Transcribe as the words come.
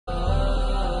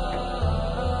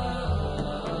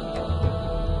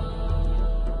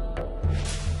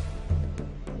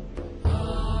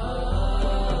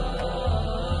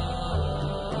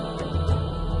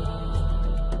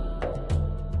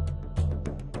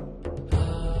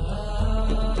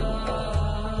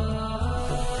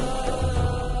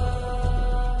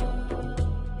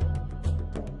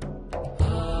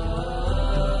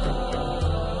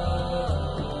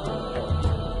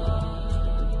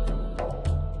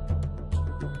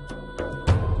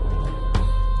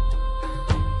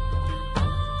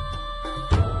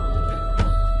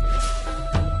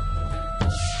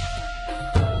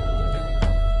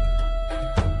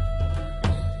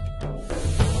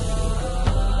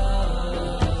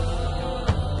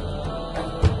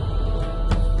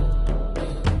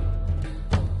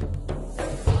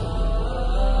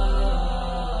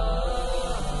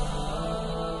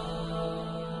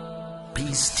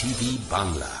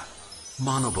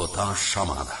মানবতা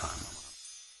সমাধান।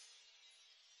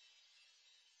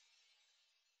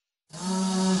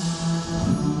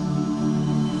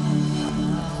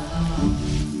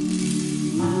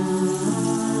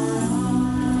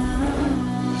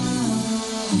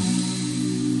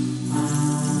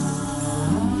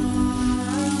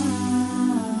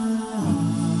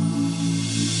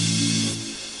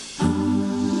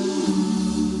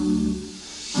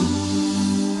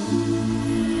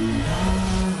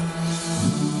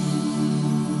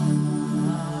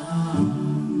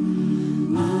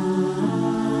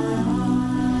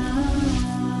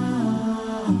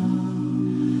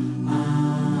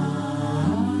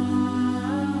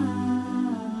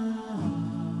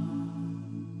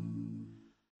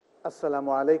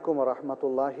 আসসালামু আলাইকুম ওয়া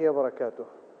রাহমাতুল্লাহি ওয়া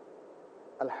বারাকাতুহু।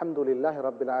 আলহামদুলিল্লাহি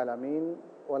রাব্বিল আলামিন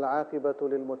ওয়াল আকিবাতু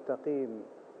লিল মুত্তাকিন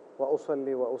ওয়া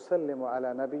উসাল্লি ওয়া উসাল্লিমু আলা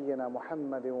নাবিয়্যিনা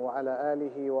মুহাম্মাদিন ওয়া আলা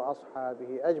আলিহি ওয়া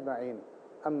আসহাবিহি আজমাইন।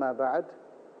 আম্মা বা'দ।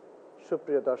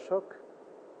 সুপ্রিয় দর্শক,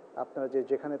 আপনারা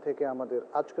যেখানে থেকে আমাদের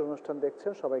আজকের অনুষ্ঠান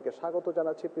দেখছেন, সবাইকে স্বাগত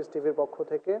জানাচ্ছি পিস টিভির পক্ষ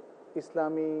থেকে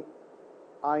ইসলামী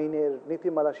আইনের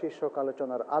নীতিমালা শীর্ষক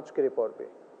আলোচনার আজকের পর্বে।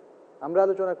 আমরা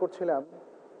আলোচনা করছিলাম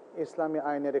ইসলামী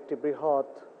আইনের একটি বৃহৎ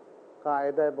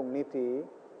কায়দা এবং নীতি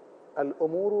আল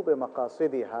উমুরু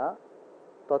বিমাকাসিদিহা,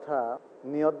 তথা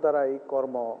নিয়ত দ্বারাই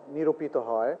কর্ম নিরূপিত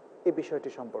হয়, এই বিষয়টি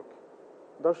সম্পর্কে।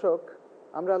 দর্শক,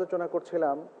 আমরা আলোচনা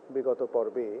করছিলাম বিগত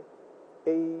পর্বে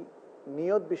এই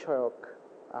নিয়ত বিষয়ক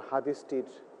হাদিসটির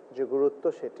যে গুরুত্ব,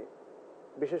 সেটি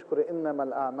বিশেষ করে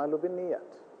ইন্নামাল আমালু বিন্নিয়াত,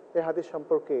 এই হাদিস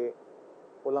সম্পর্কে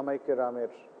উলামায়ে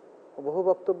কেরামের বহু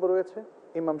বক্তব্য রয়েছে।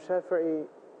 ইমাম শাফিঈ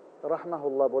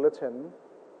রাহমাহুল্লাহ বলেছেন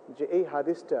যে এই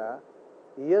হাদিসটা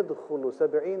ইয়াদখুলু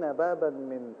 ৭০ বাবান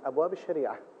মিন আবওয়াব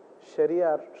শরিয়াহ,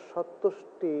 শরিয়ার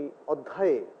 ৭০টি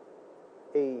অধ্যায়ে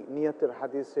এই নিয়তের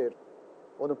হাদিসের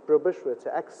অনুপ্রবেশ রয়েছে,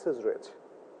 অ্যাক্সেস রয়েছে।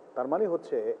 তার মানে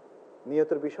হচ্ছে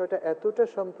নিয়তের বিষয়টা এতটা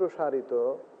সম্প্রসারিত,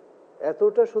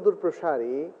 এতটা সুদূর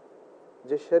প্রসারী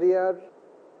যে শরিয়ার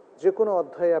যে কোনো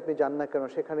অধ্যায়ে আপনি যান না কেন,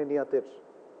 সেখানে নিয়তের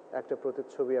একটা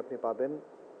প্রতিচ্ছবি আপনি পাবেন,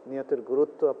 নিয়তের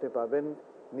গুরুত্ব আপনি পাবেন,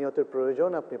 নিয়তের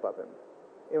প্রয়োজন আপনি পাবেন।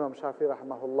 ইমাম শাফি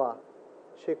রাহমাহুল্লাহ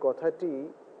সেই কথাটি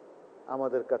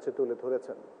আমাদের কাছে তুলে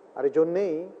ধরেছেন। আর এই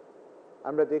জন্যেই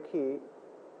আমরা দেখি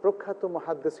প্রখ্যাত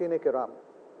মুহাদ্দিসিনে কেরাম,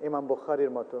 ইমাম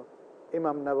বুখারীর মতো,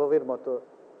 ইমাম নববীর মতো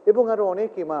এবং আরও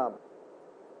অনেক ইমাম,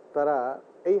 তারা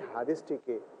এই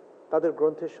হাদিসটিকে তাদের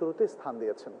গ্রন্থের শুরুতে স্থান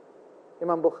দিয়েছেন।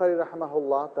 ইমাম বুখারী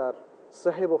রাহমাহুল্লাহ তার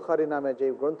সহিহ বুখারী নামে যে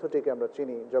গ্রন্থটিকে আমরা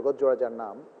চিনি, জগৎজোড়া যার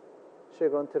নাম, সেই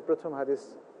গ্রন্থের প্রথম হাদিস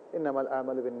ইন্নামাল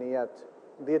আমালু বিন্নিয়াত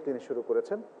দিয়ে তিনি শুরু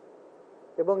করেছেন।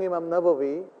 এবং ইমাম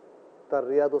নববী তার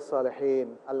রিয়াদুস সালেহিন,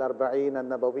 আল আরবাঈন আন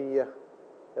নববিয়্যাহ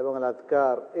এবং আল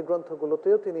আযকার, এই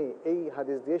গ্রন্থগুলোতেও তিনি এই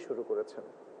হাদিস দিয়ে শুরু করেছেন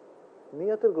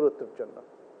নিয়তের গুরুত্বের জন্য।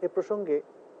 এ প্রসঙ্গে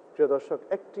প্রিয় দর্শক,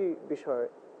 একটি বিষয়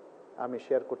আমি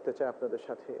শেয়ার করতে চাই আপনাদের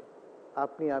সাথে।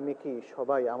 আপনি আমি কি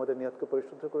সবাই আমাদের নিয়তকে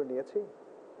পরিশুদ্ধ করে নিয়েছি?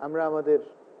 আমরা আমাদের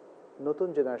নতুন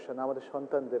জেনারেশন, আমাদের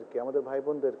সন্তানদেরকে, আমাদের ভাই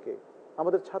বোনদেরকে,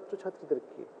 আমাদের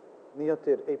ছাত্রছাত্রীদেরকে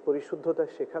নিয়তের এই পরিশুদ্ধতা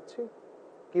শেখাচ্ছি?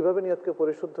 কিভাবে নিয়তকে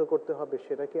পরিশুদ্ধ করতে হবে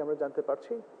সেটা কি আমরা জানতে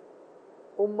পারছি?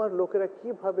 উম্মার লোকেরা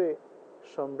কিভাবে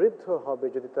সমৃদ্ধ হবে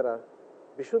যদি তারা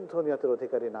বিশুদ্ধ নিয়তের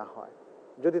অধিকারী না হয়,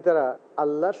 যদি তারা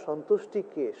আল্লাহর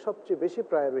সন্তুষ্টিকে সবচেয়ে বেশি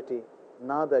প্রায়োরিটি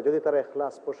না দেয়, যদি তারা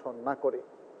ইখলাস পোষণ না করে,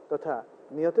 তথা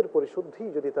নিয়তের পরিশুদ্ধি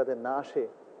যদি তাদের না আসে,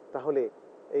 তাহলে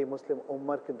এই মুসলিম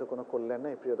উম্মার কিন্তু কোনো কল্যাণ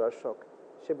নাই। প্রিয় দর্শক,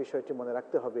 সে বিষয়টি মনে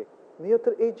রাখতে হবে।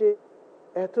 নিয়তের এই যে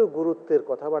এত গুরুত্বের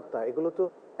কথাবার্তা, এগুলো তো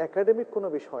একাডেমিক কোনো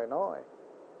বিষয় নয়,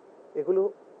 এগুলো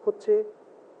হচ্ছে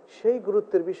সেই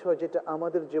গুরুত্বের বিষয় যেটা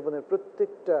আমাদের জীবনের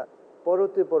প্রত্যেকটা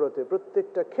পরতে পরতে,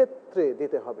 প্রত্যেকটা ক্ষেত্রে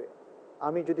দিতে হবে।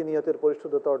 আমি যদি নিয়তের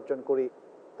পরিশুদ্ধতা অর্জন করি,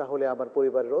 তাহলে আমার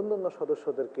পরিবারের অন্যান্য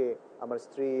সদস্যদেরকে, আমার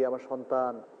স্ত্রী, আমার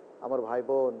সন্তান, আমার ভাই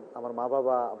বোন, আমার মা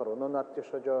বাবা, আমার অন্যান্য আত্মীয়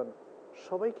স্বজন,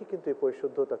 সবাইকে কিন্তু এই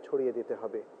পরিশুদ্ধতা ছড়িয়ে দিতে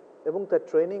হবে এবং তার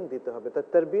ট্রেনিং দিতে হবে, তার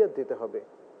তারবিয়ত দিতে হবে।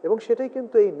 এবং সেটাই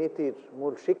কিন্তু এই নীতির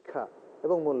মূল শিক্ষা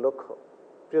এবং মূল লক্ষ্য।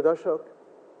 প্রিয় দর্শক,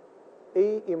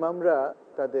 এই ইমামরা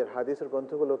তাদের হাদিসের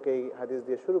গ্রন্থগুলোকে এই হাদিস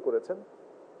দিয়ে শুরু করেছেন।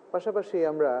 পাশাপাশি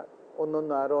আমরা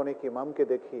অন্যান্য আরও অনেক ইমামকে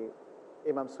দেখি।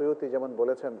 ইমাম সুয়ুতি যেমন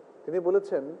বলেছেন, তিনি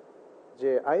বলেছেন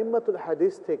যে আইম্মাতুল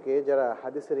হাদিস থেকে, যারা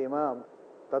হাদিসের ইমাম,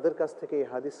 তাদের কাছ থেকে এই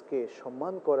হাদিসকে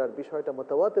সম্মান করার বিষয়টা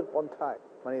মুতাওয়াতির পন্থায়,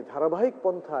 মানে ধারাবাহিক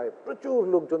পন্থায় প্রচুর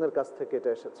লোকজনের কাছ থেকে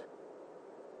এটা এসেছে।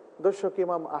 দর্শক,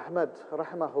 ইমাম আহমদ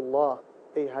রাহমাহুল্লাহ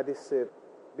এই হাদিসের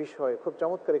বিষয়ে খুব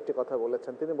চমৎকার একটি কথা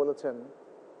বলেছেন। তিনি বলেছেন,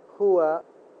 হুয়া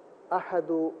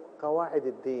আহাদু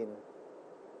কাওয়াইদিদ্দিন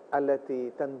আল্লাতী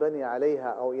তানবানি আলাইহা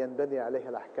আও ইয়ানবানি আলাইহা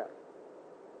আল আহকাম।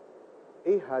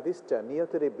 এই হাদিসটা,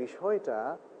 নিয়তের এই বিষয়টা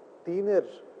দ্বীনের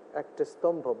একটা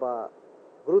স্তম্ভ বা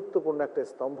গুরুত্বপূর্ণ একটা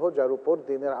স্তম্ভ, যার উপর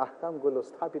দ্বীনের আহকামগুলো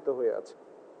স্থাপিত হয়ে আছে।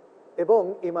 এবং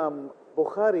ইমাম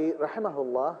বুখারী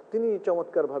রাহিমাহুল্লাহ তিনি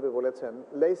চমৎকারভাবে বলেছেন,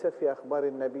 লাইসা ফি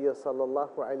আখবারিন নবী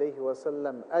সাল্লাল্লাহু আলাইহি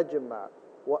ওয়াসাল্লাম আজমা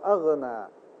ওয়া আগনা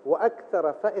ওয়া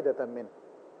আকতারা ফায়দাতান মিন,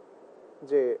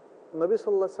 যে নবী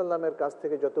সাল্লাল্লাহু আলাইহি সাল্লামের কাছ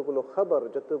থেকে যতগুলো খবর,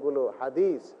 যতগুলো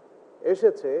হাদিস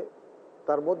এসেছে,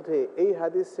 তার মধ্যে এই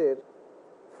হাদিসের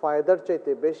ফায়দার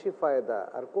চাইতে বেশি ফায়দা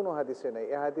আর কোনো হাদিসে নেই।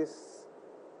 এই হাদিস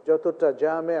যতটা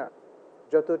জামে',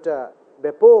 যতটা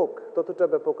ব্যাপক, ততটা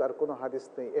ব্যাপক আর কোনো হাদিস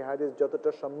নেই। এই হাদিস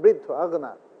যতটা সমৃদ্ধ,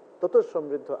 আগনা, তত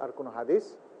সমৃদ্ধ আর কোনো হাদিস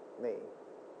নেই।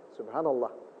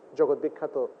 সুবহানাল্লাহ। জগৎ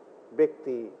বিখ্যাত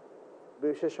ব্যক্তি,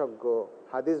 বিশেষজ্ঞ,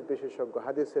 হাদিস বিশেষজ্ঞ,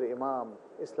 হাদিসের ইমাম,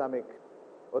 ইসলামিক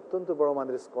অত্যন্ত বড়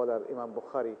মানের স্কলার ইমাম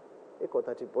বুখারী এই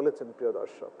কথাটি বলেছেন। প্রিয়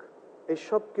দর্শক, এই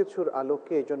সব কিছুর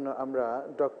আলোকে এই জন্য আমরা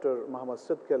ডক্টর মোহাম্মদ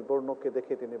সিদ্দিক আল বর্ণকে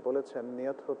দেখে তিনি বলেছেন,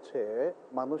 নিয়ত হচ্ছে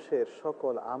মানুষের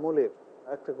সকল আমলের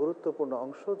একটা গুরুত্বপূর্ণ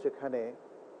অংশ, যেখানে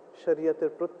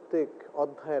শরিয়তের প্রত্যেক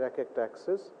অধ্যায়ের এক একটা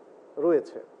অ্যাক্সেস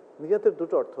রয়েছে। নিয়তের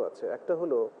দুটো অর্থ আছে, একটা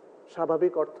হলো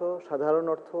স্বাভাবিক অর্থ, সাধারণ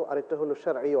অর্থ, আরেকটা হলো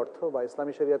শারঈ অর্থ বা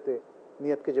ইসলামী শরিয়তে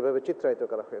নিয়তকে যেভাবে চিত্রায়িত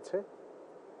করা হয়েছে।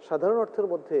 সাধারণ অর্থের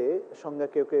মধ্যে সংজ্ঞা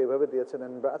কেউ কেউ এভাবে দিয়েছেন,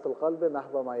 ইনবাআতুল কলবি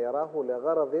নাহবা মা ইয়ারাহু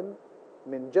লিগারাদিন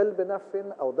মিন জালবি নাফিন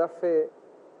আও দাফে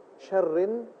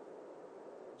শাররিন,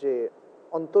 যে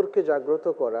অন্তরকে জাগ্রত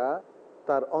করা,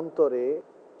 তার অন্তরে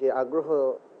যে আগ্রহ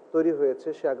তৈরি হয়েছে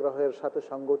সে আগ্রহের সাথে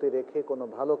সঙ্গতি রেখে কোনো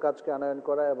ভালো কাজকে আনয়ন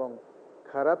করা এবং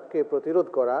খারাপকে প্রতিরোধ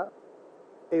করা,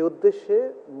 এই উদ্দেশ্যে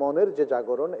মনের যে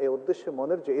জাগরণ, এই উদ্দেশ্যে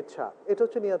মনের যে ইচ্ছা, এটা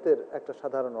হচ্ছে নিয়তের একটা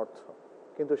সাধারণ অর্থ।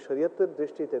 কিন্তু শরীয়তের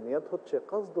দৃষ্টিতে নিয়ত হচ্ছে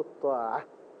কসদুত তাআহ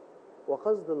ওয়া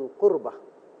কসদুল কুরবাহ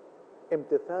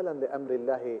ইমতিসালান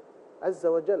লিআমরিল্লাহি আযজা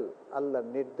ওয়া জাল, আল্লাহর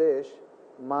নির্দেশ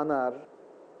মানার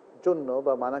জন্য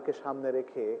বা মানাকে সামনে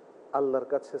রেখে আল্লাহর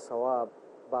কাছে সওয়াব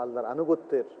বা আল্লাহর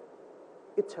আনুগত্যের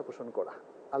ইচ্ছা পোষণ করা,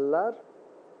 আল্লাহর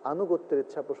আনুগত্যের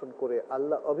ইচ্ছা পোষণ করে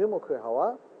আল্লাহ অভিমুখে হওয়া,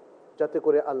 যাতে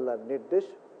করে আল্লাহর নির্দেশ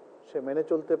সে মেনে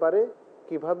চলতে পারে।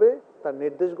 কিভাবে? তার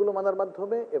নির্দেশগুলো মানার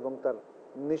মাধ্যমে এবং তার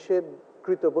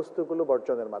নিষেধকৃত বস্তুগুলো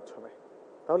বর্জনের মাধ্যমে।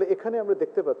 তাহলে এখানে আমরা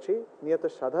দেখতে পাচ্ছি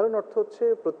নিয়তের সাধারণ অর্থ হচ্ছে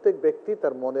প্রত্যেক ব্যক্তি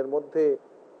তার মনের মধ্যে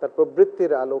তার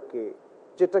প্রবৃত্তির আলোকে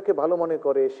যেটাকে ভালো মনে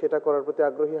করে সেটা করার প্রতি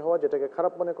আগ্রহী হওয়া, যেটাকে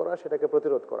খারাপ মনে করা সেটাকে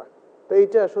প্রতিরোধ করা। তো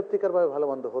এইটা সত্যিকারভাবে ভালো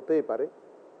মন্দ হতেই পারে,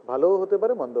 ভালোও হতে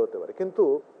পারে, মন্দ হতে পারে। কিন্তু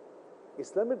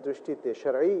ইসলামের দৃষ্টিতে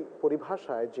শারঈ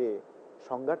পরিভাষায় যে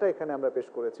সংজ্ঞাটা এখানে আমরা পেশ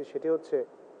করেছি সেটি হচ্ছে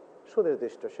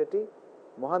সুনির্দিষ্ট। সেটি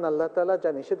মহান আল্লাহ তাআলা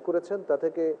যা নিষেধ করেছেন তা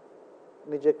থেকে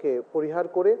নিজেকে পরিহার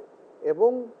করে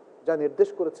এবং যা নির্দেশ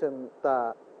করেছেন তা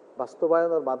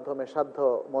বাস্তবায়নের মাধ্যমে সাধ্য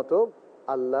মতো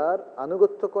আল্লাহর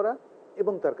আনুগত্য করা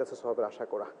এবং তার কাছে সওয়াবের আশা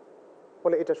করা।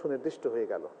 ফলে এটা সুনির্দিষ্ট হয়ে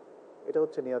গেল। এটা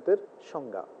হচ্ছে নিয়তের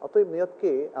সংজ্ঞা। অতএব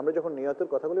নিয়তকে আমরা যখন নিয়তের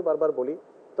কথাগুলি বারবার বলি,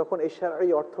 তখন এই শারঈ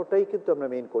অর্থটাই কিন্তু আমরা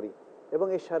মেইন করি এবং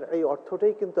এই শারঈ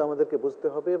অর্থটাই কিন্তু আমাদেরকে বুঝতে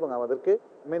হবে এবং আমাদেরকে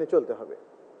মেনে চলতে হবে।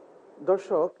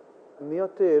 দর্শক,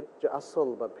 নিয়তের যে আসল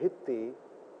বা ভিত্তি,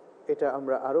 এটা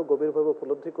আমরা আরো গভীরভাবে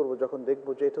উপলব্ধি করব যখন দেখব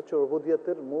যে এটা হচ্ছে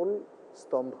উবুদিয়তের মূল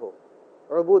স্তম্ভ।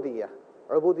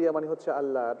 উবুদিয়া মানে হচ্ছে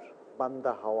আল্লাহর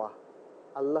বান্দা হওয়া।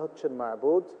 আল্লাহ হচ্ছেন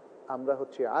মাবুদ, আমরা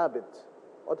হচ্ছি আবিদ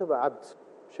অথবা আবদ,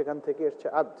 সেখান থেকে এসছে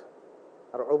আবদ।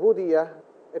 আর উবুদিয়া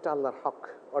এটা আল্লাহর হক,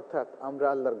 অর্থাৎ আমরা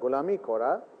আল্লাহর গোলামি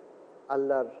করা,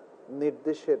 আল্লাহর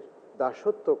নির্দেশের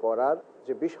দাসত্ব করার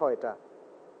যে বিষয়টা,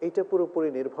 এইটা পুরোপুরি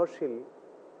নির্ভরশীল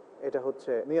এটা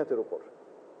হচ্ছে নিয়তের উপর।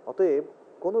 অতএব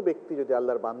কোনো ব্যক্তি যদি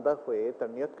আল্লাহর বান্দা হয়ে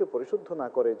তার নিয়তকে পরিশুদ্ধ না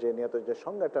করে, যে নিয়তের যে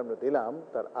সংজ্ঞাটা আমরা দিলাম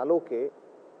তার আলোকে,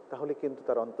 তাহলে কিন্তু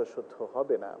তার অন্তঃশুদ্ধ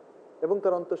হবে না। এবং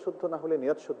তার অন্তঃশুদ্ধ না হলে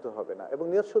নিয়ত শুদ্ধ হবে না, এবং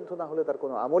নিয়ত শুদ্ধ না হলে তার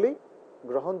কোনো আমলই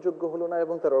গ্রহণযোগ্য হলো না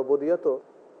এবং তার উবুদিয়ত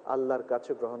আল্লাহর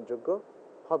কাছে গ্রহণযোগ্য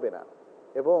হবে না।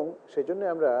 এবং সেই জন্য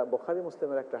আমরা বুখারী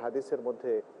মুসলিমের একটা হাদিসের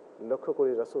মধ্যে লক্ষ্য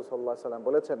করি, রাসূল সাল্লাল্লাহু আলাইহি ওয়াসাল্লাম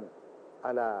বলেছেন,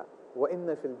 আলা ওয়া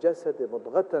ইন্না ফিল জাসাদি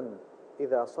মুদগাতান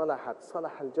ইযা সালাহাত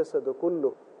সালাহাল জাসাদু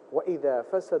কুল্লুহু ওয়া ইযা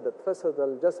ফাসাদাত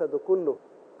ফাসাদাল জাসাদু কুল্লুহু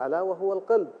আলা ওয়া হুয়াল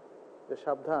কলব, যে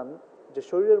সাবধান, যে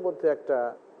শরীরের মধ্যে একটা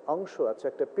অংশ আছে,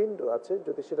 একটা পিণ্ড আছে,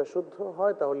 যদি সেটা শুদ্ধ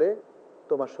হয় তাহলে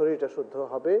তোমার শরীরটা শুদ্ধ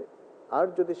হবে, আর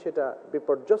যদি সেটা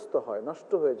বিপর্যস্ত হয়,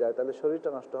 নষ্ট হয়ে যায়, তাহলে শরীরটা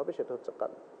নষ্ট হবে, সেটা হচ্ছে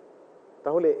কলব।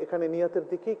 তাহলে এখানে নিয়তের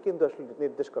দিকেই কিন্তু আসলে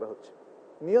নির্দেশ করা হচ্ছে।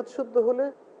 নিয়ত শুদ্ধ হলে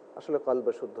আসলে কলব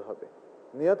শুদ্ধ হবে,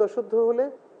 নিয়ত অশুদ্ধ হলে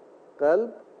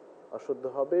কলব অশুদ্ধ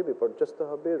হবে, বিপর্যস্ত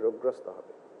হবে, রোগগ্রস্ত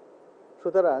হবে।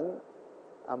 সুতরাং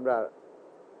আমরা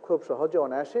খুব সহজে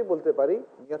অনায়াসেই বলতে পারি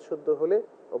নিয়ত শুদ্ধ হলে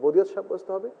উবুদিয়ত সাব্যস্ত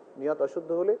হবে, নিয়ত অশুদ্ধ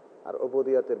হলে আর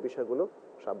উবুদিয়তের বিষয়গুলো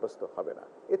সাব্যস্ত হবে না।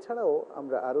 এছাড়াও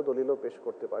আমরা আরো দলিলও পেশ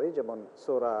করতে পারি, যেমন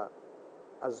সূরা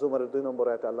আজ-জুমারের 2 নম্বর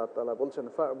আয়াতে আল্লাহ তাআলা বলছেন,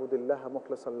 ফা'বুদিল্লাহ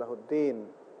মুখলিসাল লাহুদ-দ্বীন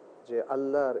যে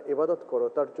আল্লাহর ইবাদত করো,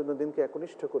 তার জন্য দিনকে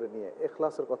একনিষ্ঠ করে নিয়ে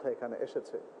ইখলাসের কথা এখানে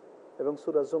এসেছে। এবং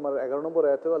সূরা জুমার 11 নম্বর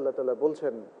আয়াতেও আল্লাহ তাআলা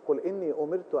বলছেন, কুল ইন্নী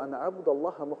উমিরতু আন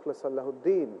আ'বুদাল্লাহা মুখলিসান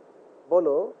লাহুদ্দিন,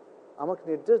 বলো আমাকে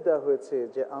নির্দেশ দেওয়া হয়েছে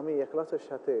যে আমি ইখলাসের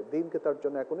সাথে দিনকে তার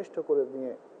জন্য একনিষ্ঠ করে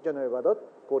নিয়ে যেন ইবাদত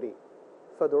করি।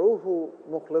 ফাদউহু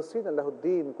মুখলিসিনা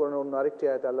লাহুদ্দিন, কোরআনের অন্য আরেকটি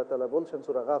আয়াতে আল্লাহ তাআলা বলছেন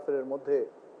সূরা গাফিরের মধ্যে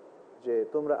যে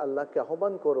তোমরা আল্লাহকে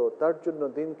আহ্বান করো তার জন্য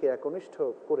দিনকে একনিষ্ঠ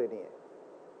করে নিয়ে।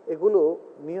 এগুলো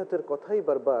নিয়তের কথাই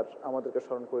বারবার আমাদেরকে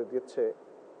স্মরণ করে দিচ্ছে।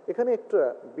 এখানে একটা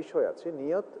বিষয় আছে,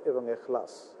 নিয়ত এবং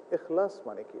এখলাস। এখলাস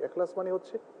মানে কি? এখলাস মানে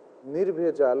হচ্ছে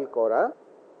নির্ভেজাল করা।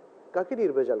 কাকে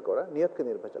নির্ভেজাল করা? নিয়তকে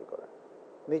নির্ভেজাল করা।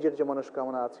 নিজের যে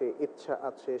মনস্কামনা আছে, ইচ্ছা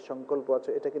আছে, সংকল্প আছে,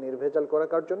 এটাকে নির্ভেজাল করা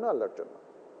কার জন্য? আল্লাহর জন্য।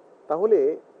 তাহলে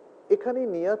এখানে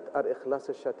নিয়ত আর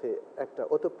এখলাসের সাথে একটা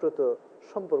ওতপ্রোত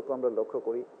সম্পর্ক আমরা লক্ষ্য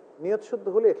করি। নিয়ত শুদ্ধ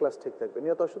হলে এখলাস ঠিক থাকবে,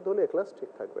 নিয়ত অশুদ্ধ হলে এখলাস ঠিক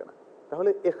থাকবে না।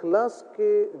 তাহলে এখলাসকে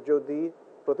যদি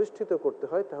প্রতিষ্ঠিত করতে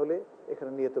হয় তাহলে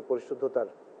এখানে নিয়তের পরিশুদ্ধতার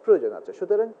প্রয়োজন আছে।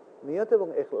 সুতরাং নিয়ত এবং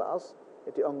এখলাস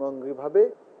এটি অঙ্গাঙ্গিভাবে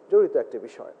জড়িত একটি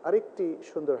বিষয়। আরেকটি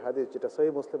সুন্দর হাদিস যেটা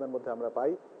সহিহ মুসলিমের মধ্যে আমরা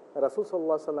পাই, রাসূল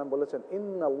সাল্লাল্লাহু আলাইহি সাল্লাম বলেছেন,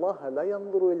 ইন্নাল্লাহা লা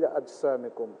ইয়ানজুরু ইলা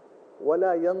আজসামিকুম ওয়া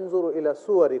লা ইয়ানজুরু ইলা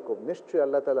সুওয়ারিকুম, নিশ্চয়ই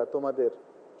আল্লাহ তাআলা তোমাদের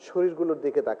শরীরগুলোর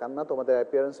দিকে তাকান না, তোমাদের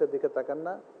অ্যাপিয়ারেন্সের দিকে তাকান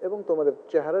না এবং তোমাদের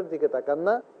চেহারার দিকে তাকান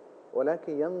না,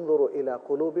 ওয়ালাকিন ইয়ানজুরু ইলা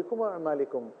কুলুবিকুম ওয়া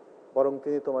আমালিকুম, বরং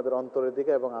তিনি তোমাদের অন্তরের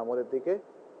দিকে এবং আমলের দিকে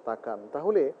তাকান।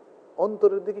 তাহলে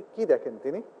অন্তরের দিকে কি দেখেন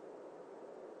তিনি?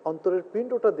 অন্তরের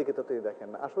পিণ্ডটার দিকে তো তিনি দেখেন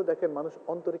না। আসলে দেখেন মানুষ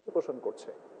অন্তরে কি পোষণ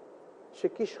করছে, সে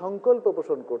কি সংকল্প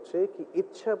পোষণ করছে, কি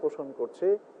ইচ্ছা পোষণ করছে,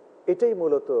 এটাই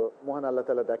মূলত মহান আল্লাহ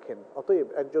তাআলা দেখেন। অতএব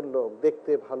একজন লোক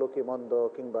দেখতে ভালো কি মন্দ,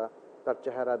 কিংবা তার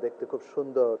চেহারা দেখতে খুব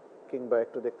সুন্দর কিংবা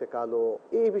একটু দেখতে কালো,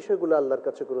 এই বিষয়গুলো আল্লাহর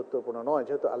কাছে গুরুত্বপূর্ণ নয়,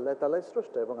 যেহেতু আল্লাহ তাআলাই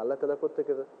স্রষ্টা এবং আল্লাহ তাআলা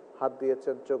প্রত্যেকের হাত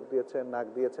দিয়েছেন, চোখ দিয়েছেন, নাক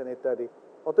দিয়েছেন ইত্যাদি।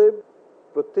 অতএব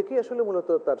প্রত্যেকেই আসলে মূলত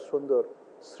তার সুন্দর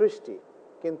সৃষ্টি,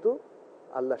 কিন্তু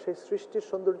আল্লাহ সেই সৃষ্টির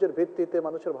সৌন্দর্যের ভিত্তিতে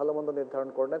মানুষের ভালো মন্দ নির্ধারণ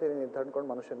করেন না, তিনি নির্ধারণ করেন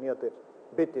মানুষের নিয়তের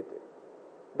ভিত্তিতে।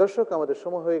 দর্শক, আমাদের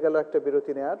সময় হয়ে গেল একটা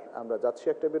বিরতি নেয়ার। আমরা যাচ্ছি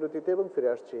একটা বিরতিতে এবং ফিরে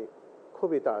আসছি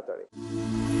খুবই তাড়াতাড়ি।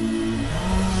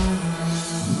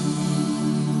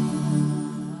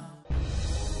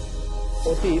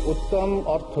 অতি উত্তম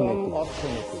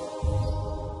অর্থনীতি,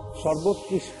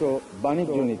 সর্বোৎকৃষ্ট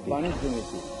বাণিজ্য নীতি,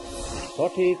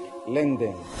 সঠিক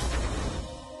লেনদেন,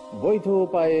 বৈধ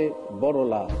উপায়ে বড়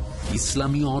লাভ।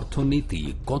 ইসলামী অর্থনীতি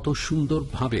কত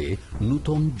সুন্দরভাবে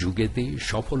নূতন যুগেতে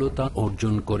সফলতা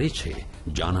অর্জন করেছে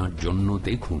জানার জন্য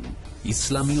দেখুন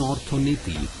ইসলামী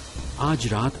অর্থনীতি, আজ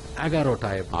রাত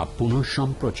 11টায় বা পুনঃ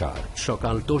সম্প্রচার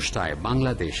সকাল 10টায়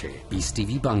বাংলাদেশে TV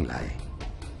বাংলায়।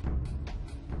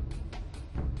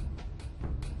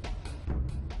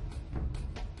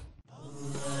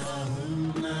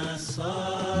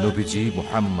 নবীজি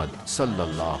মুহাম্মদ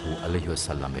সাল্লাল্লাহু আলাইহি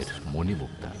ওয়াসাল্লামের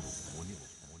মণিমুক্তা।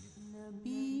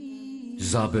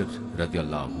 জাবের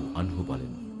রাদিয়াল্লাহু আনহু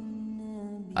বলেন,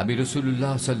 আমি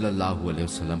রাসূলুল্লাহ সাল্লাল্লাহু আলাইহি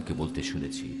ওয়াসাল্লামকে বলতে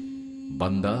শুনেছি,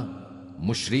 বান্দা,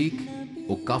 মুশরিক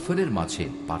ও কাফেরের মাঝে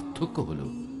পার্থক্য হলো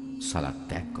সালাত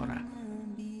ত্যাগ করা।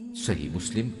 সহিহ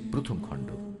মুসলিম প্রথম খণ্ড,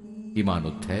 ঈমান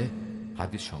অধ্যায়,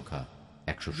 হাদিস সংখ্যা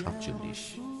 147।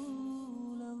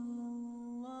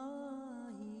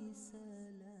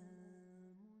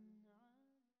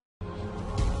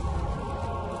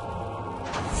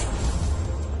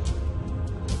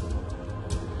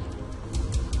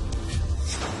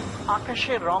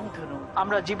 আকাশের রংধনু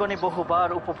আমরা জীবনে বহুবার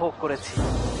উপভোগ করেছি।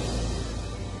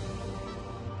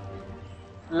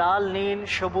 লাল, নীল,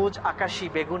 সবুজ, আকাশী,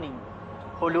 বেগুনি,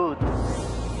 হলুদ।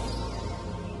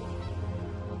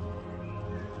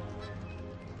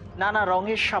 নানা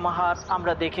রঙের সমাহার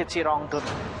আমরা দেখেছি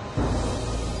রংধনু।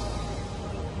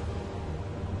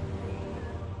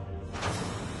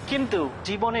 কিন্তু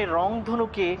জীবনের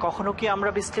রংধনুকে কখনো কি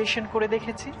আমরা বিশ্লেষণ করে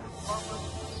দেখেছি?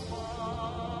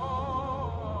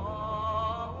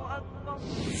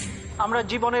 আমরা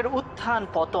জীবনের উত্থান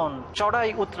পতন,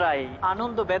 চড়াই উতরাই,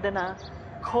 আনন্দ বেদনা,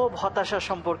 ক্ষোভ হতাশা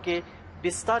সম্পর্কে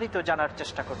বিস্তারিত জানার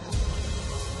চেষ্টা করব।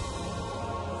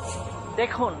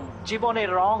 দেখুন জীবনের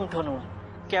রংধনু,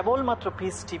 কেবলমাত্র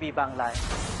পিস টিভি বাংলায়।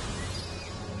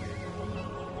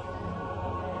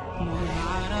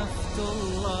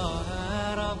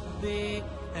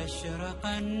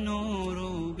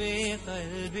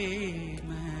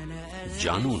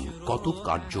 জানুন কত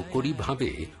কার্যকরীভাবে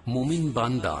মুমিন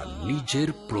বান্দা নিজের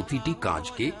প্রতিটি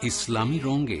কাজকে ইসলামী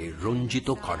রঙে রঞ্জিত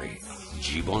করে।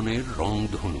 জীবনের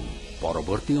রংধনু,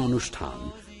 পরবর্তী অনুষ্ঠান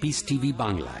পিস টিভি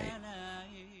বাংলায়।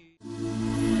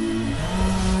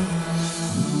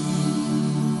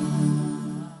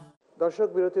 দর্শক,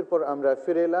 বিরতির পর আমরা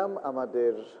ফিরে এলাম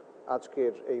আমাদের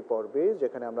আজকের এই পর্বে,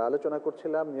 যেখানে আমরা আলোচনা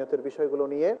করছিলাম নিয়তের বিষয়গুলো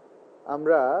নিয়ে।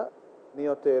 আমরা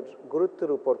নিয়তের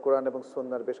গুরুত্বের উপর কোরআন এবং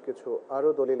সুন্নাহর বেশ কিছু আরও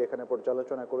দলিল এখানে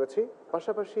পর্যালোচনা করেছি।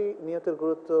 পাশাপাশি নিয়তের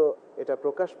গুরুত্ব এটা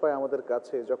প্রকাশ পায় আমাদের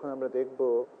কাছে যখন আমরা দেখব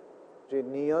যে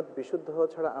নিয়ত বিশুদ্ধ হওয়া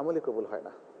ছাড়া আমলই কবুল হয়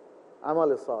না।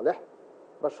 আমালে সালেহ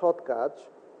বা সৎ কাজ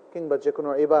কিংবা যে কোনো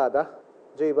ইবাদাহ,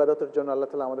 যে ইবাদতের জন্য আল্লাহ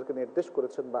তাআলা আমাদেরকে নির্দেশ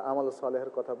করেছেন বা আমল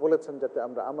সালেহের কথা বলেছেন, যাতে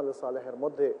আমরা আমল সালেহের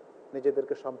মধ্যে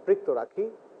নিজেদেরকে সম্পৃক্ত রাখি,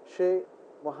 সে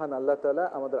মহান আল্লাহ তাআলা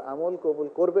আমাদের আমল কবুল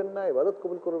করবেন না, ইবাদত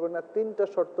কবুল করবেন না। তিনটা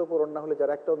শর্ত পূরণ না হলে,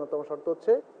 যার একটা অন্যতম শর্ত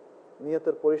হচ্ছে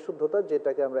নিয়তের পরিশুদ্ধতা,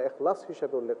 যেটাকে আমরা ইখলাস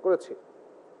হিসাবে উল্লেখ করেছি।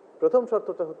 প্রথম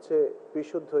শর্তটা হচ্ছে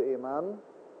বিশুদ্ধ ঈমান,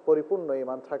 পরিপূর্ণ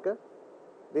ঈমান থাকা।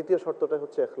 দ্বিতীয় শর্তটা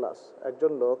হচ্ছে ইখলাস।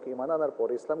 একজন লোক ঈমান আনার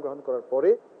পরে, ইসলাম গ্রহণ করার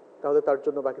পরে, তাহলে তার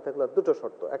জন্য বাকি থাকলো দুটো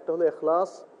শর্ত। একটা হলো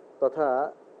ইখলাস তথা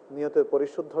নিয়তের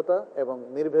পরিশুদ্ধতা এবং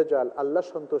নির্ভেজাল আল্লাহ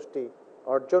সন্তুষ্টি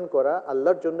অর্জন করা,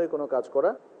 আল্লাহর জন্যই কোনো কাজ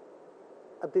করা।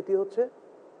 আর দ্বিতীয় হচ্ছে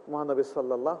মহানবী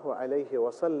সাল্লাল্লাহু আলাইহি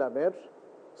ওয়াসাল্লামের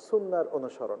সুন্নাহর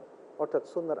অনুসরণ, অর্থাৎ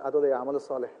সুন্নাহর আদলে আমল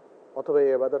সালেহ অথবা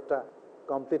এই ইবাদতটা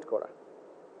কমপ্লিট করা।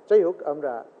 যাই হোক,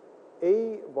 আমরা এই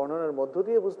বর্ণনার মধ্য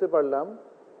দিয়ে বুঝতে পারলাম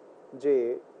যে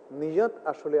নিয়ত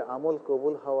আসলে আমল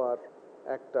কবুল হওয়ার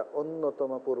একটা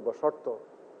অন্যতম পূর্ব শর্ত,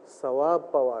 সওয়াব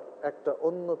পাওয়ার একটা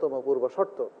অন্যতম পূর্ব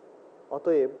শর্ত।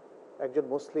 অতএব একজন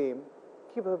মুসলিম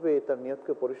কিভাবে তার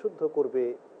নিয়তকে পরিশুদ্ধ করবে,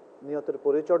 নিয়তের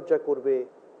পরিচর্যা করবে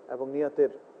এবং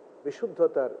নিয়তের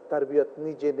বিশুদ্ধতার তারবিয়ত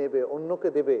নিজে নেবে, অন্যকে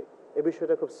দেবে, এ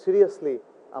বিষয়টা খুব সিরিয়াসলি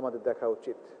আমাদের দেখা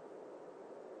উচিত।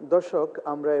 দর্শক,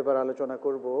 আমরা এবার আলোচনা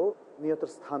করব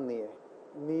নিয়তের স্থান নিয়ে।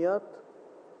 নিয়ত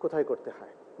কোথায় করতে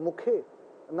হয়, মুখে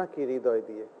নাকি হৃদয়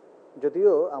দিয়ে?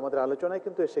 যদিও আমাদের আলোচনায়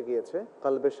কিন্তু এসে গিয়েছে,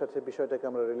 কলবের সাথে বিষয়টাকে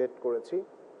আমরা রিলেট করেছি,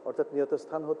 অর্থাৎ নিয়তের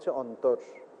স্থান হচ্ছে অন্তর।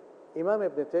 ইমাম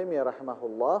ইবনে তাইমিয়া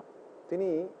রাহিমাহুল্লাহ তিনি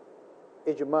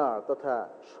ইজমা তথা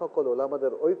সকল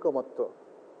উলামাদের ঐকমত্য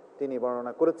তিনি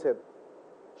বর্ণনা করেছেন।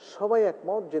 সবাই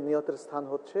একমত যে নিয়তের স্থান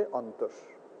হচ্ছে অন্তর।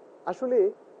 আসলে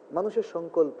মানুষের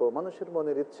সংকল্প, মানুষের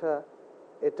মনের ইচ্ছা,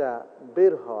 এটা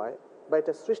বের হয় বা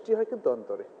এটা সৃষ্টি হয় কিন্তু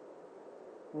অন্তরে।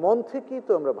 মন থেকেই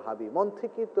তো আমরা ভাবি, মন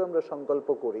থেকেই তো আমরা সংকল্প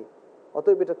করি।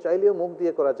 অতএব এটা চাইলেও মুখ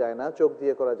দিয়ে করা যায় না, চোখ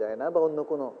দিয়ে করা যায় না, বা অন্য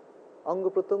কোনো অঙ্গ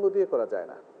প্রত্যঙ্গ দিয়ে করা যায়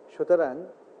না। সুতরাং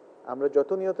আমরা যত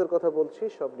নিয়তের কথা বলছি,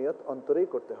 সব নিয়ত অন্তরেই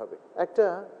করতে হবে। একটা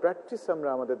প্র্যাকটিস আমরা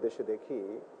আমাদের দেশে দেখি,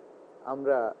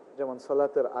 আমরা যেমন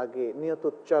সালাতের আগে নিয়ত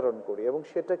উচ্চারণ করি এবং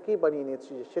সেটা কি বানিয়ে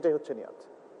নিয়েছি, সেটাই হচ্ছে নিয়ত।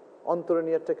 অন্তরের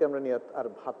নিয়তটাকে আমরা নিয়ত আর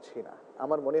ভাবছি না।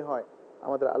 আমার মনে হয়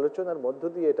আমাদের আলোচনার মধ্য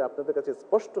দিয়ে এটা আপনাদের কাছে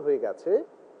স্পষ্ট হয়ে গেছে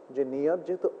যে নিয়ত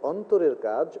যেহেতু অন্তরের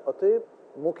কাজ, অতএব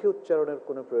মুখে উচ্চারণের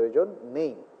কোনো প্রয়োজন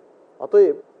নেই।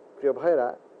 অতএব প্রিয় ভাইরা,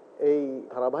 এই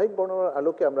ধারাবাহিক বর্ণনার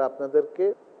আলোকে আমরা আপনাদেরকে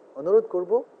অনুরোধ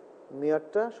করব,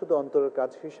 নিয়তটা শুধু অন্তরের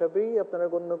কাজ হিসাবেই আপনারা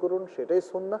গণ্য করুন, সেটাই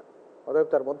সুন্নাহ। অতএব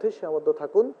তার মধ্যে সীমাবদ্ধ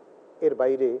থাকুন, এর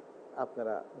বাইরে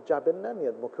আপনারা যাবেন না।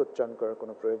 নিয়ত মুখে উচ্চারণ করার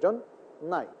কোনো প্রয়োজন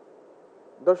নাই।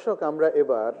 দর্শক, আমরা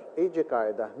এবার এই যে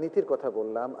কায়দা, নীতির কথা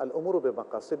বললাম, আল উমুরু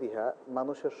বিমাকাসিদিহা,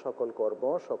 মানুষের সকল কর্ম,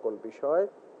 সকল বিষয়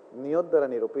নিয়ত দ্বারা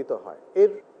নিরূপিত হয়,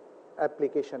 এর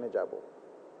অ্যাপ্লিকেশনে যাব।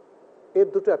 এর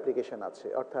দুটো অ্যাপ্লিকেশন আছে,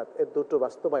 অর্থাৎ এর দুটো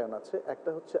বাস্তবায়ন আছে। একটা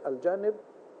হচ্ছে আল জানিব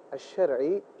আশ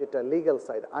শারঈ, যেটা লিগ্যাল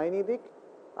সাইড, আইনি দিক।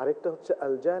 আরেকটা হচ্ছে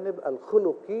আল জানিব আল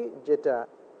খুলুকি, যেটা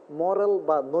মরাল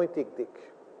বা নৈতিক দিক।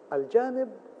 আল জানিব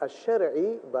আশ শারঈ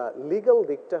বা লিগ্যাল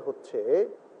দিকটা হচ্ছে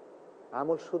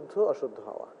আমল শুদ্ধ অশুদ্ধ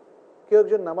হওয়া। কেউ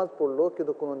একজন নামাজ পড়লো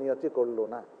কিন্তু কোনো নিয়তই করলো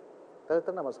না, তাহলে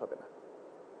তার নামাজ হবে না।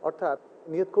 অর্থাৎ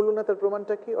নিয়ত করলো না, তার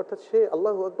প্রমাণটা কি? অর্থাৎ সে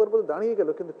আল্লাহু আকবার বলে দাঁড়িয়ে গেল,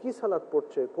 কিন্তু কি সালাত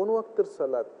পড়ছে, কোন ওয়াক্তের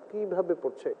সালাত, কিভাবে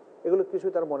পড়ছে, এগুলো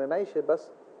কিছুই তার মনে নাই। সে বাস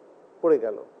পড়ে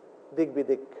গেল দিক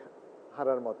বিদিক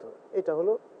হারার মতো। এটা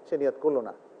হলো সে নিয়ত করলো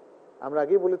না। আমরা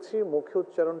আগেই বলেছি, মুখে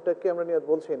উচ্চারণটাকে আমরা নিয়ত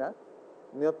বলছি না,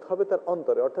 নিয়ত হবে তার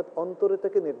অন্তরে। অর্থাৎ অন্তরে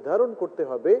তাকে নির্ধারণ করতে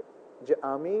হবে যে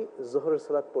আমি যোহরের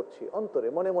সালাত পড়ছি। অন্তরে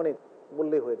মনে মনে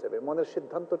বললেই হয়ে যাবে, মনের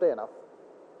সিদ্ধান্তটা এনাফ।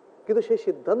 কিন্তু সেই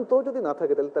সিদ্ধান্ত যদি না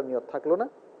থাকে, তাহলে তার নিয়ত থাকলো না।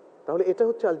 তাহলে এটা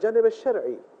হচ্ছে আল জানিব আশ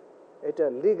শারঈ, এটা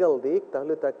লিগ্যাল দিক।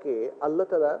 তাহলে তাকে আল্লাহ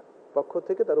তাআলার পক্ষ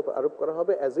থেকে তার উপর আরোপ করা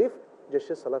হবে অ্যাজ ইফ যে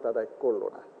সে সালাত আদায় করলো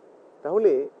না।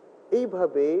 তাহলে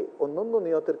এইভাবে অন্যান্য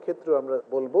নিয়তের ক্ষেত্রে আমরা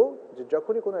বলবো যে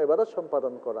যখনই কোনো ইবাদত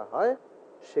সম্পাদন করা হয়,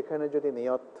 সেখানে যদি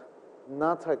নিয়ত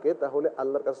না থাকে, তাহলে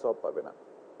আল্লাহর কাছে সওয়াব পাবে না।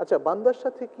 আচ্ছা, বান্দার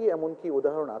সাথে কি এমন কি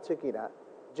উদাহরণ আছে কিনা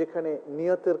যেখানে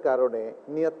নিয়তের কারণে,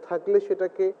 নিয়ত থাকলে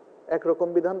সেটাকে একরকম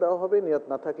বিধান দেওয়া হবে, নিয়ত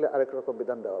না থাকলে আরেক রকম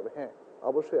বিধান দেওয়া হবে? হ্যাঁ,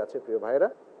 অবশ্যই আছে প্রিয় ভাইরা।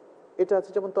 এটা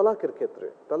আছে যেমন তালাকের ক্ষেত্রে।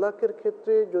 তালাকের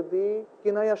ক্ষেত্রে যদি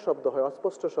কিনায়া শব্দ হয়,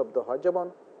 অস্পষ্ট শব্দ হয়, যেমন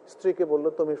স্ত্রীকে বললো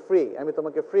তুমি ফ্রি, আমি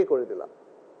তোমাকে ফ্রি করে দিলাম,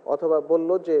 অথবা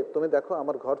বললো যে তুমি দেখো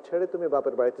আমার ঘর ছেড়ে তুমি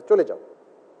বাপের বাড়িতে চলে যাও,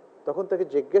 তখন তাকে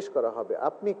জিজ্ঞেস করা হবে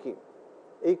আপনি কি?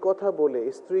 এই কথা বলে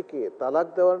স্ত্রীকে তালাক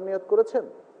দেওয়ার নিয়ত করেছেন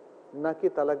নাকি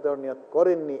তালাক দেওয়ার নিয়ত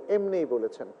করেননি, এমনিই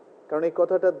বলেছেন? কারণ এই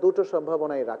কথাটা দুটো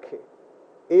সম্ভাবনাই রাখে।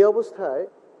 এই অবস্থায়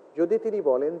যদি তিনি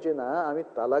বলেন যে না আমি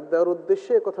তালাক দেওয়ার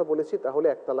উদ্দেশ্যে কথা বলেছি, তাহলে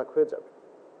এক তালাক হয়ে যাবে।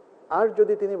 আর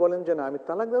যদি তিনি বলেন যে না আমি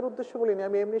তালাক দেওয়ার উদ্দেশ্যে বলিনি,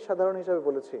 আমি এমনি সাধারণ হিসাবে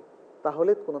বলেছি,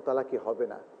 তাহলে কোনো তালাকই হবে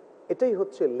না। এটাই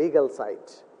হচ্ছে লিগ্যাল সাইড,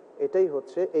 এটাই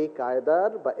হচ্ছে এই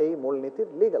কায়দার বা এই মূলনীতির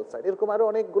লিগ্যাল সাইড। এরকম আরো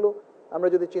অনেকগুলো আমরা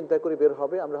যদি চিন্তা করি বের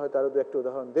হবে, আমরা হয়তো আরো দু একটা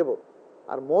উদাহরণ দেব।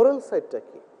 আর মোরাল সাইডটা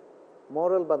কি?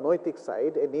 মোরাল বা নৈতিক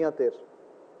সাইড, এই নিয়তের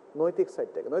নৈতিক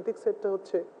সাইডটাকে, নৈতিক সাইডটা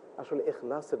হচ্ছে আসলে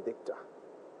ইখলাসের দিকটা।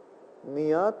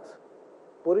 নিয়ত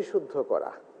পরিশুদ্ধ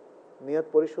করা, নিয়ত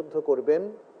পরিশুদ্ধ করবেন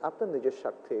আপনার নিজের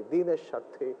স্বার্থে, দ্বীনের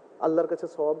স্বার্থে, আল্লাহর কাছে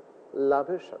সওয়াব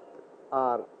লাভের স্বার্থে।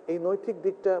 আর এই নৈতিক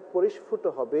দিকটা পরিস্ফুট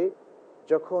হবে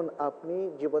যখন আপনি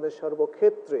জীবনের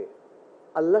সর্বক্ষেত্রে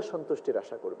আল্লাহ সন্তুষ্টির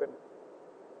আশা করবেন।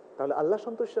 তাহলে আল্লাহ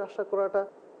সন্তুষ্টির আশা করাটা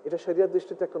এটা শরিয়ার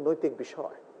দৃষ্টিতে একটা নৈতিক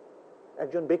বিষয়।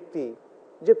 একজন ব্যক্তি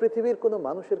যে পৃথিবীর কোনো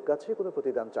মানুষের কাছে কোনো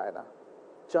প্রতিদান চায় না,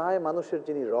 চায় মানুষের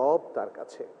যিনি রব তার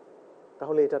কাছে,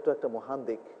 তাহলে এটা তো একটা মহান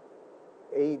দিক।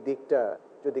 এই দিকটা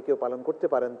যদি কেউ পালন করতে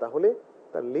পারেন তাহলে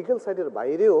তার লিগ্যাল সাইডের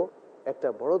বাইরেও একটা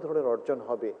বড় ধরনের অর্জন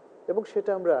হবে। এবং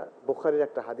সেটা আমরা বুখারীর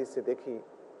একটা হাদিসে দেখি,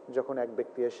 যখন এক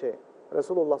ব্যক্তি এসে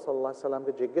রাসূলুল্লাহ সাল্লাল্লাহু আলাইহি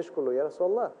সাল্লামকে জিজ্ঞেস করলো, ইয়া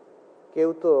রাসূলুল্লাহ, কেউ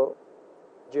তো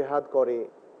জিহাদ করে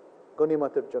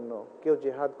গনিমতের জন্য, কেউ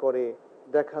জিহাদ করে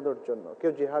দেখানোর জন্য,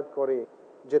 কেউ জিহাদ করে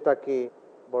যে তাকে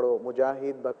বড়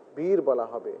মুজাহিদ বা বীর বলা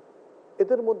হবে,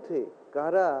 এদের মধ্যে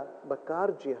কারা বা কার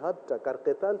জিহাদটা, কার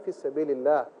কিতাল ফি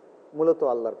সাবিলিল্লাহ মূলত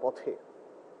আল্লাহর পথে?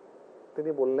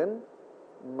 তিনি বললেন,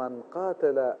 মান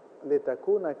কাতালা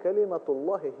লিতাকুনা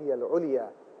কালিমাতুল্লাহি হিয়াল উলিয়া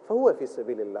ফাহুয়া ফি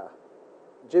সাবিলিল্লাহ।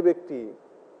 যে ব্যক্তি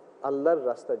আল্লাহর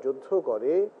রাস্তায় যুদ্ধ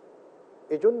করে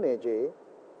এজন্য যে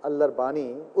আল্লাহর বাণী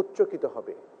উচ্চকিত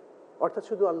হবে, অর্থাৎ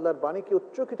শুধু আল্লাহর বাণীকে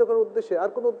উচ্চকিত করার উদ্দেশ্যে, আর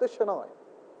কোনো উদ্দেশ্যে নয়,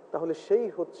 তাহলে সেই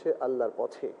হচ্ছে আল্লাহর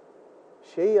পথে,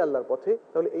 সেই আল্লাহর পথে।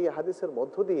 তাহলে এই হাদিসের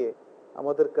মধ্য দিয়ে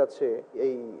আমাদের কাছে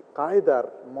এই কায়দার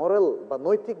মরাল বা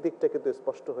নৈতিক দিকটা কিন্তু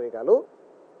স্পষ্ট হয়ে গেল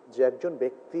যে একজন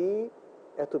ব্যক্তি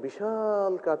এত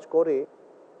বিশাল কাজ করে,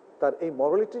 তার এই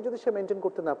মরালিটি যদি সে মেনটেন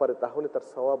করতে না পারে, তাহলে তার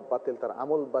সওয়াব বাতিল, তার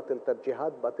আমল বাতিল, তার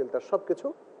জিহাদ বাতিল, তার সবকিছু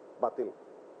বাতিল।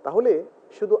 তাহলে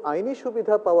শুধু আইনি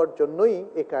সুবিধা পাওয়ার জন্যই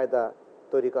এই কায়দা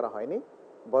তৈরি করা হয়নি,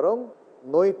 বরং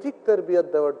নৈতিক তারবিয়ত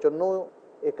দেওয়ার জন্য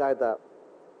এই কায়দা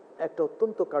একটা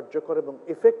অত্যন্ত কার্যকর এবং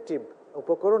ইফেক্টিভ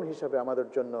উপকরণ হিসাবে আমাদের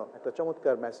জন্য একটা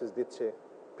চমৎকার মেসেজ দিচ্ছে।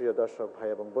 প্রিয় দর্শক ভাই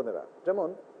এবং বোনেরা, যেমন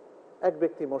এক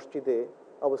ব্যক্তি মসজিদে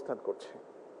অবস্থান করছে,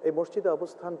 এই মসজিদে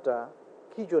অবস্থানটা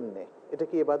কি জন্যে, এটা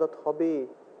কি ইবাদত হবে,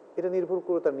 এটা নির্ভর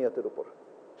করে তার নিয়তের উপর।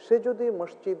 সে যদি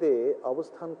মসজিদে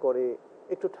অবস্থান করে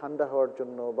একটু ঠান্ডা হওয়ার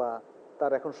জন্য, বা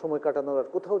তার এখন সময় কাটানোর আর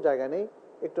কোথাও জায়গা নেই,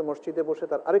 একটু মসজিদে বসে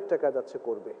তার আরেকটা কাজ আছে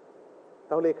করবে,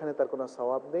 তাহলে এখানে তার কোনো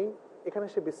সওয়াব নেই। এখানে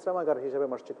সে বিশ্রামাগার হিসাবে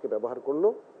মসজিদকে ব্যবহার করলো,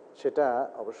 সেটা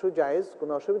অবশ্যই জায়েজ,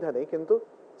 কোনো অসুবিধা নেই, কিন্তু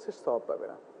সে সওয়াব পাবে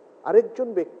না। আরেকজন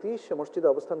ব্যক্তি সে মসজিদে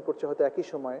অবস্থান করছে হয়তো একই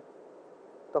সময়,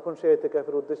 তখন সে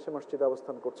ইতিকাফের উদ্দেশ্যে মসজিদে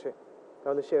অবস্থান করছে,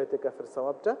 তাহলে সে ইতিকাফের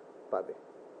সওয়াবটা পাবে।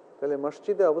 তাহলে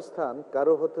মসজিদে অবস্থান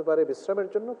কারো হতে পারে বিশ্রামের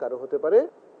জন্য, কারো হতে পারে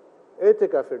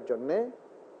ইতিকাফের জন্যে,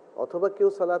 অথবা কেউ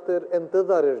সালাতের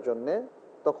ইন্তজারের জন্যে,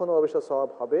 তখনও অবশ্য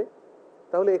সওয়াব হবে।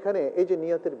 তাহলে এখানে এই যে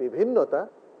নিয়তের বিভিন্নতা,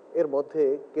 এর মধ্যে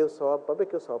কেউ সওয়াব পাবে,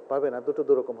 কেউ সওয়াব পাবে না, দুটো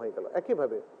দুরকম হয়ে গেল।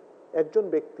 একইভাবে একজন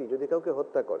ব্যক্তি যদি কাউকে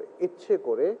হত্যা করে ইচ্ছে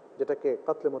করে, যেটাকে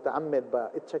কাতলে মুতাআম্মিদ বা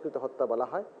ইচ্ছাকৃত হত্যা বলা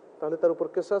হয়, তাহলে তার উপর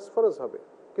কিসাস ফরজ হবে।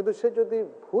 কিন্তু সে যদি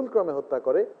ভুল ক্রমে হত্যা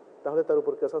করে, তাহলে তার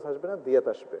উপর কিসাস আসবে না, দিয়াত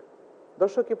আসবে।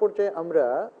 দর্শক, কি পর্যায়ে আমরা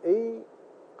এই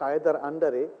কায়দার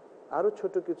আন্ডারে আরো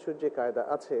ছোট কিছু যে কায়দা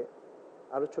আছে,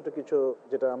 আরো ছোট কিছু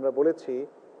যেটা আমরা বলেছি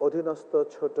অধীনস্থ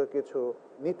ছোট কিছু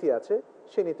নীতি আছে,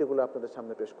 সেই নীতিগুলো আপনাদের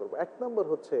সামনে পেশ করব। এক নম্বর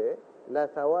হচ্ছে লা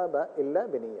সাওয়াবা ইল্লা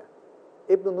বিনিয়া।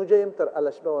 ইবনু নুজাইম তার আল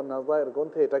আশবা ওয়ান নাযায়ের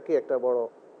গ্রন্থে এটাকে একটা বড়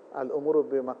আল উমুরু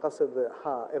বিমাকাসিদ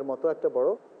হা এর মতো একটা বড়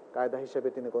কায়দা হিসেবে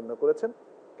তিনি গণ্য করেছেন।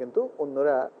 কিন্তু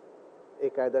অন্যরা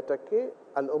এই কায়দাটাকে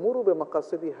আল উমুরু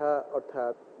বিমাকাসিদিহা,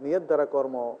 অর্থাৎ নিয়ত দ্বারা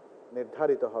কর্ম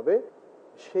নির্ধারিত হবে,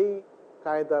 সেই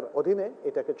কায়দার অধীনে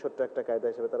এটাকে ছোট্ট একটা কায়দা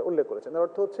হিসেবে তারা উল্লেখ করেছেন। এর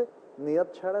অর্থ হচ্ছে নিয়ত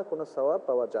ছাড়া কোনো সওয়াব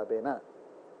পাওয়া যাবে না,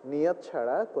 নিয়ত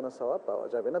ছাড়া কোনো সওয়াব পাওয়া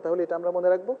যাবে না। তাহলে এটা আমরা মনে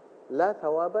রাখবো, লা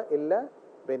সাওয়াবা ইল্লা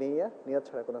বিনিয়া, নিয়ত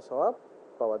ছাড়া কোনো সওয়াব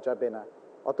পাওয়া যাবে না।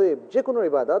 অতএব যে কোনো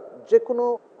ইবাদত, যে কোনো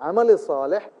আমালে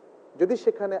সালেহ, যদি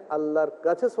সেখানে আল্লাহর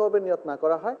কাছে সওয়াবের নিয়ত না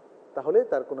করা হয়, তাহলে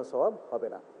তার কোনো সওয়াব হবে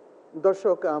না।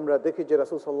 দর্শক, আমরা দেখি যে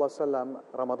রাসূল সাল্লাল্লাহু আলাইহি ওয়াসাল্লাম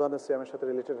রমাদানের সিয়ামের সাথে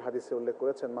রিলেটেড হাদিসে উল্লেখ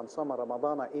করেছেন, মান সামা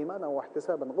রমাদানা ঈমানান ওয়া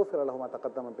ইহতিসাবান গুফিরা লাহু মা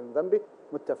তাকাদ্দামা মিন যামবি,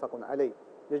 মুত্তাফাকুন আলাইহি।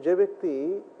 যে ব্যক্তি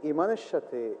ঈমানের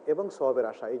সাথে এবং সওয়াবের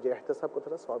আশায়, এই যে ইহতিসাব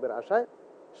কথাটা সওয়াবের আশায়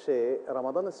সে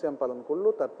রমাদানের সিয়াম পালন করলো,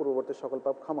 তার পূর্ববর্তী সকল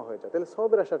পাপ ক্ষমা হয়ে যায়, তাহলে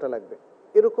সওয়াবের আশাটা লাগবে।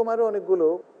 এরকম আরও অনেকগুলো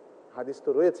হাদিস তো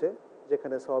রয়েছে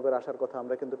যেখানে সওয়াবের আশার কথা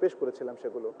আমরা কিন্তু পেশ করেছিলাম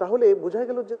সেগুলো। তাহলে বোঝা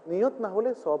গেল যে নিয়ত না হলে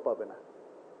সওয়াব পাবে না।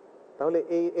 তাহলে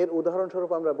এর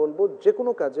উদাহরণস্বরূপ আমরা বলবো যে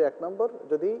কোনো কাজে 1 নম্বর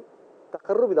যদি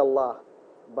তাকাররুব ইলাল্লাহ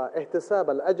বা ইহতিসাব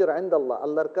আল আজর ইনদাল্লাহ,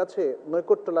 আল্লাহর কাছে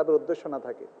নৈকট্য লাভের উদ্দেশ্য না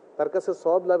থাকে, তার কাছে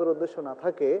সওয়াব লাভের উদ্দেশ্য না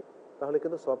থাকে, তাহলে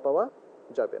কিন্তু সওয়াব পাওয়া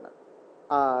যাবে না।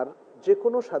 আর যে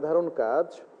কোনো সাধারণ কাজ,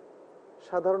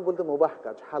 সাধারণ বলতে মুবাহ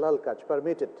কাজ, হালাল কাজ,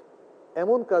 পারমিটেড,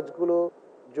 এমন কাজগুলো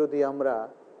যদি আমরা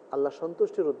আল্লাহ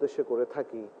সন্তুষ্টির উদ্দেশ্যে করে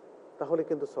থাকি তাহলে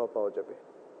কিন্তু সওয়াব পাওয়া যাবে।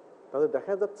 তাহলে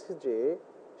দেখা যাচ্ছে যে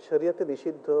শরিয়াতে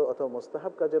নিষিদ্ধ অথবা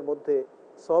মুস্তাহাব কাজের মধ্যে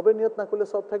সওয়াবের নিয়ত না করলে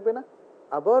সওয়াব থাকবে না,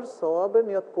 আবার সওয়াবের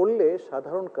নিয়ত করলে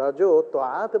সাধারণ কাজও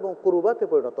তাআত এবং কুরবাতে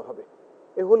পরিণত হবে।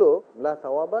 এ হলো লা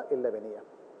সাওয়াবা ইল্লা বিনিয়া।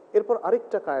 এরপর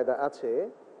আরেকটা কায়দা আছে,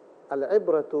 আল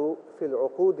ইবরাতু ফিল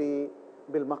উকুদি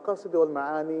বিল মাকাসিদ ওয়াল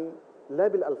মাআনি লা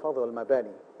বিল আলফাজ ওয়াল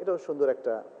মাবানি। এটাও সুন্দর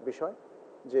একটা বিষয়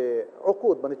যে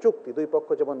উকুদ মানে চুক্তি, দুই পক্ষ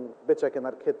যেমন বেচা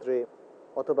কেনার ক্ষেত্রে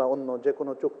অথবা অন্য যে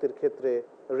কোনো চুক্তির ক্ষেত্রে,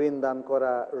 ঋণ দান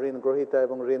করা, ঋণ গ্রহীতা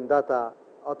এবং ঋণদাতা,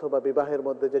 অথবা বিবাহের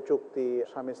মধ্যে যে চুক্তি,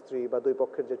 স্বামী স্ত্রী বা দুই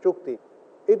পক্ষের যে চুক্তি,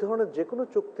 এই ধরনের যে কোনো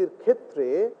চুক্তির ক্ষেত্রে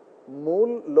মূল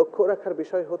লক্ষ্য রাখার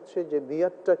বিষয় হচ্ছে যে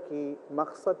নিয়াতটা কি,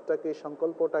 মাকসাদটা কি,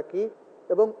 সংকল্পটা কি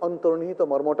এবং অন্তর্নিহিত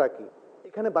মর্মটা কি।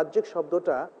 এখানে বাহ্যিক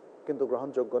শব্দটা কিন্তু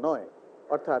গ্রহণযোগ্য নয়,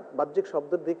 অর্থাৎ বাহ্যিক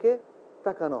শব্দের দিকে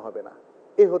তাকানো হবে না।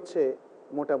 এ হচ্ছে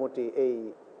মোটামুটি এই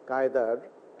কায়দার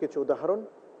কিছু উদাহরণ।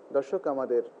 দর্শক,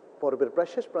 আমাদের পর্বের প্রায়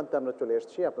শেষ প্রান্তে আমরা চলে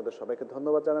এসেছি। আপনাদের সবাইকে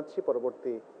ধন্যবাদ জানাচ্ছি।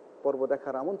 পরবর্তী পর্ব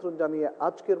দেখার আমন্ত্রণ জানিয়ে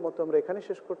আজকের মতো আমরা এখানে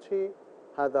শেষ করছি।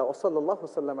 হাদা ওয়াসাল্লাল্লাহু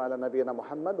ওয়াসাল্লাম আলা নবিয়িনা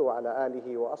মুহাম্মদ ওয়া আলা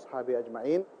আলিহি ওয়া আসহাবিহি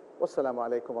আজমাইন। ওয়াসসালামু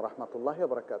আলাইকুম ওয়া রাহমাতুল্লাহি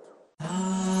ওয়া বারাকাতুহু।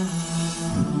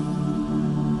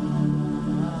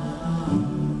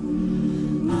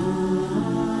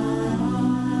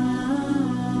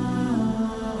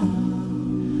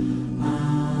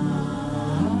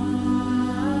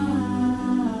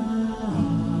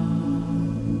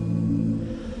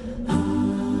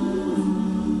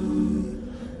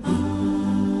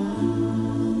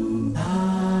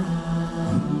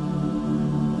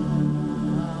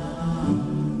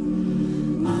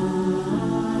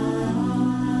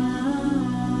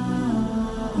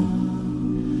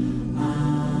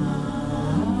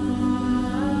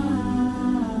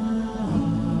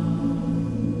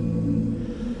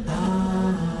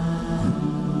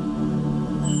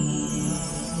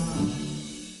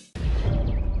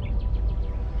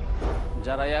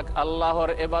 যারা এক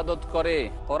আল্লাহর ইবাদত করে,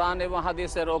 কোরআন এবং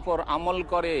হাদিসের ওপর আমল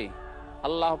করে,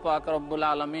 আল্লাহ পাক রব্বুল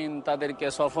আলামিন তাদেরকে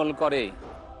সফল করে।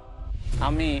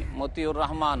 আমি মতিউর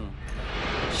রহমান,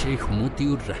 শেখ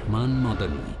মতিউর রহমান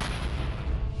মদনী।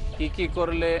 কি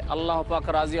করলে আল্লাহ পাক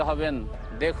রাজি হবেন,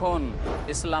 দেখুন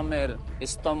ইসলামের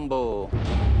স্তম্ভ।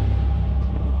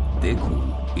 দেখুন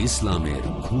ইসলামের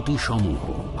খুঁটি সমূহ,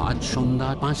 আজ সন্ধ্যা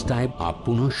 5টায় বা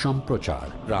পুনঃ সম্প্রচার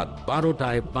রাত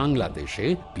 12টায় বাংলাদেশে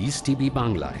পিস টিভি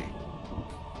বাংলায়।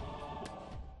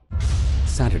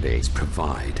 Saturdays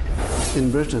provide. In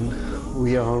Britain,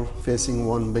 we are facing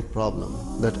one big problem,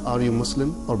 that are you Muslim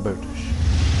or British?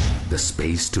 The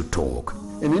space to talk.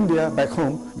 In India, back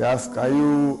home, they ask, are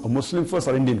you a Muslim first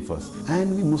or Indian first? And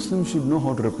we Muslims should know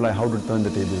how to reply, how to turn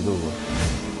the tables over.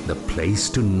 The place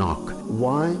to knock.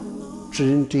 Why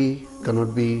Trinity cannot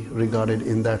be regarded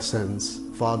in that sense,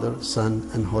 Father, Son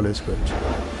and Holy Spirit?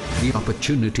 The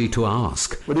opportunity to ask.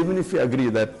 But even if we agree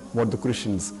that what the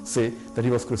Christians say, that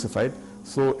he was crucified,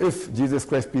 so if Jesus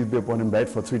Christ, peace be upon him, died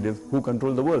for 3 days, who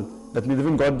controlled the world? That means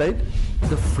even God died?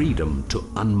 The freedom to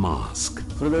unmask.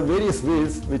 So there are various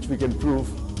ways which we can prove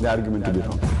the argument to be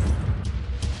wrong.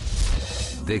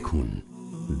 দেখুন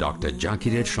doctor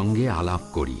জাকিরের সঙ্গে আলাপ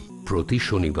করি প্রতি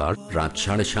শনিবার রাত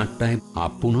 7:30টায়,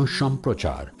 পুনঃ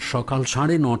সম্প্রচার সকাল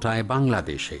 9:30টায়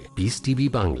বাংলাদেশে পিস টিভি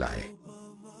বাংলায়।